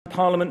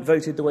Parliament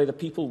voted the way the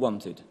people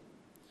wanted.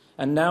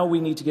 And now we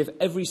need to give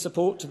every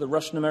support to the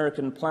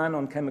Russian-American plan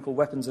on chemical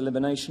weapons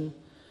elimination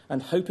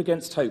and hope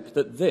against hope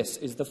that this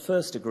is the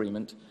first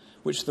agreement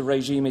which the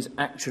regime is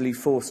actually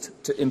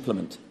forced to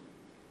implement.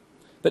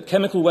 But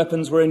chemical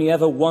weapons were only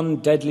ever one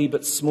deadly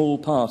but small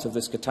part of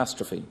this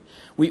catastrophe.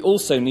 We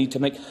also need to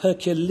make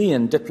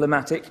Herculean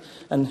diplomatic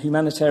and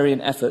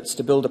humanitarian efforts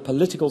to build a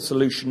political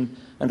solution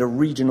and a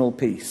regional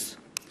peace.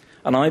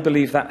 And I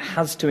believe that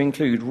has to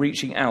include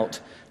reaching out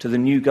to the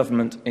new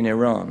government in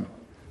Iran.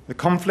 The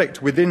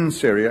conflict within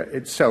Syria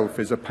itself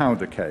is a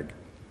powder keg.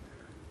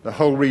 The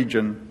whole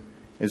region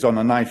is on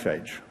a knife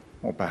edge,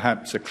 or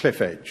perhaps a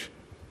cliff edge.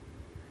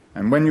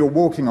 And when you're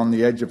walking on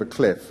the edge of a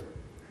cliff,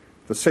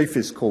 the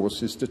safest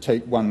course is to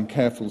take one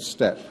careful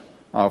step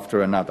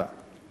after another.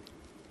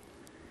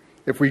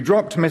 If we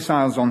dropped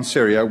missiles on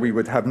Syria, we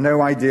would have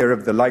no idea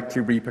of the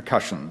likely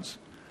repercussions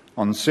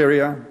on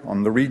Syria,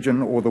 on the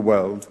region or the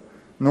world,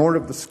 nor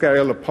of the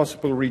scale of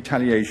possible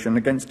retaliation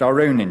against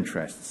our own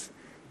interests,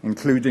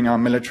 including our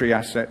military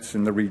assets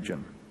in the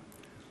region.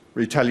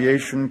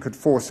 Retaliation could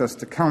force us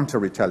to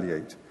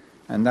counter-retaliate,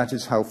 and that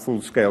is how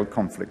full-scale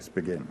conflicts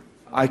begin.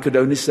 I could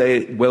only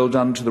say well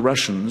done to the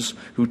Russians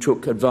who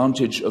took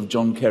advantage of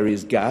John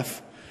Kerry's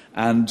gaffe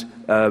and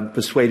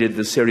persuaded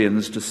the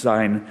Syrians to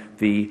sign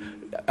the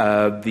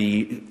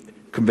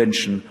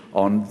Convention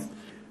on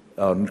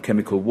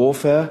Chemical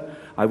Warfare.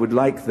 I would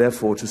like,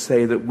 therefore, to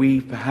say that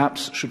we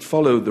perhaps should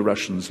follow the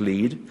Russians'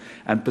 lead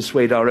and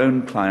persuade our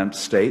own client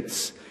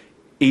states,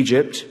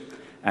 Egypt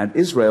and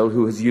Israel,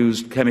 who has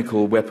used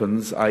chemical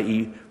weapons,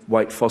 i.e.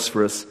 white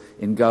phosphorus,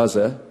 in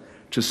Gaza,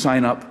 to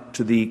sign up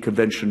to the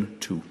Convention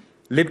too.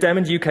 Lib Dem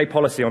and UK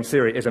policy on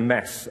Syria is a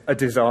mess, a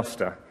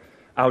disaster.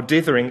 Our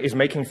dithering is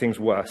making things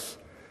worse.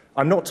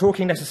 I'm not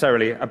talking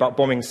necessarily about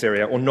bombing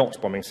Syria or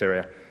not bombing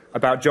Syria,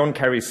 about John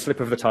Kerry's slip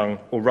of the tongue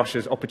or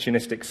Russia's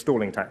opportunistic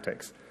stalling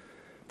tactics.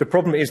 The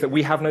problem is that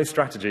we have no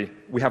strategy,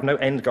 we have no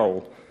end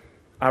goal.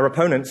 Our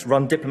opponents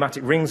run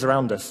diplomatic rings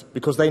around us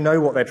because they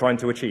know what they're trying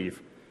to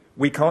achieve.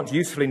 We can't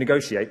usefully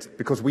negotiate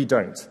because we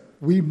don't.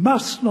 We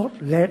must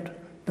not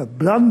let the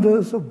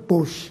blunders of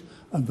Bush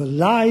and the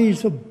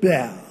lies of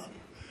Blair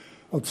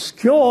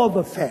obscure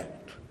the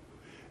fact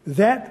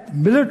that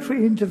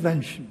military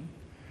intervention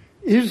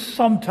is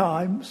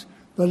sometimes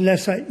the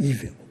lesser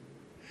evil,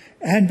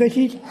 and that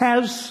it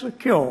has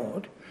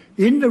secured,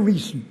 in the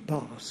recent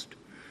past,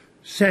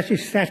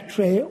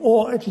 satisfactory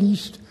or at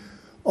least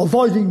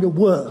avoiding the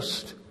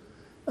worst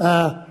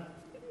when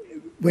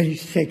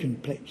it's taken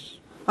place.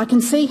 I can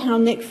see how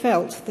Nick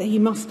felt that he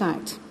must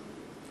act,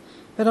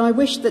 but I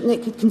wish that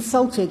Nick had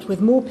consulted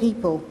with more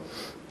people,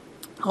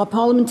 our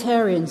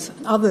parliamentarians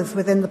and others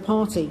within the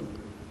party.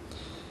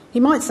 He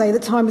might say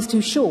that time was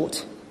too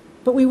short,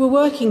 but we were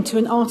working to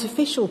an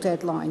artificial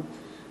deadline,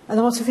 an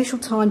artificial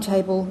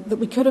timetable that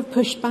we could have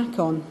pushed back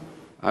on.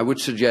 I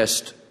would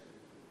suggest,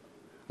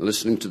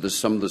 listening to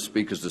some of the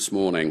speakers this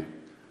morning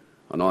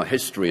on our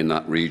history in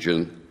that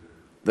region,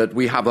 that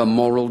we have a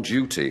moral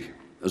duty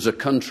as a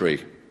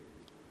country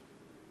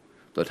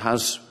that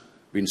has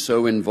been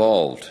so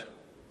involved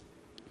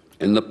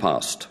in the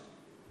past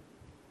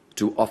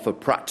to offer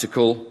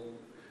practical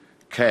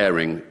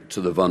caring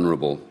to the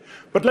vulnerable.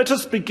 But let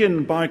us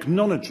begin by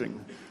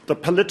acknowledging the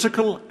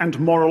political and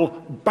moral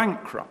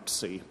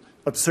bankruptcy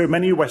of so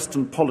many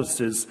Western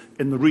policies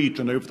in the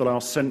region over the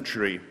last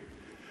century.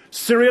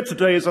 Syria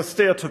today is a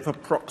theatre for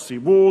proxy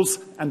wars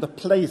and the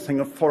plaything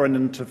of foreign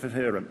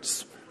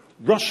interference.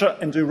 Russia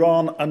and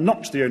Iran are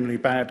not the only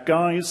bad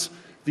guys.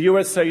 The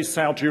USA,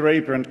 Saudi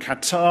Arabia and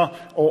Qatar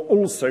are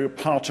also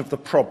part of the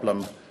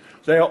problem.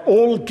 They are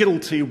all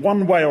guilty,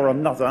 one way or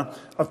another,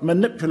 of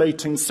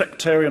manipulating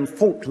sectarian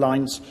fault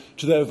lines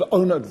to their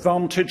own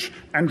advantage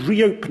and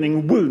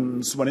reopening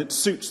wounds when it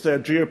suits their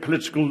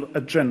geopolitical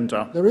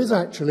agenda. There is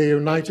actually a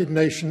United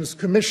Nations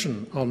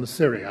Commission on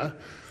Syria,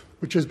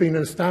 which has been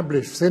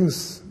established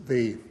since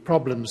the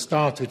problem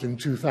started in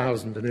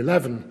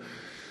 2011,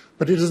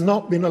 but it has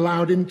not been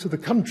allowed into the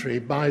country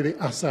by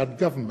the Assad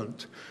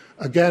government.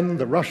 Again,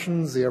 the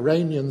Russians, the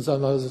Iranians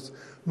and others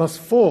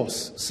must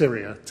force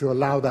Syria to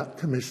allow that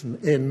commission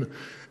in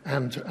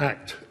and to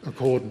act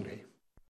accordingly.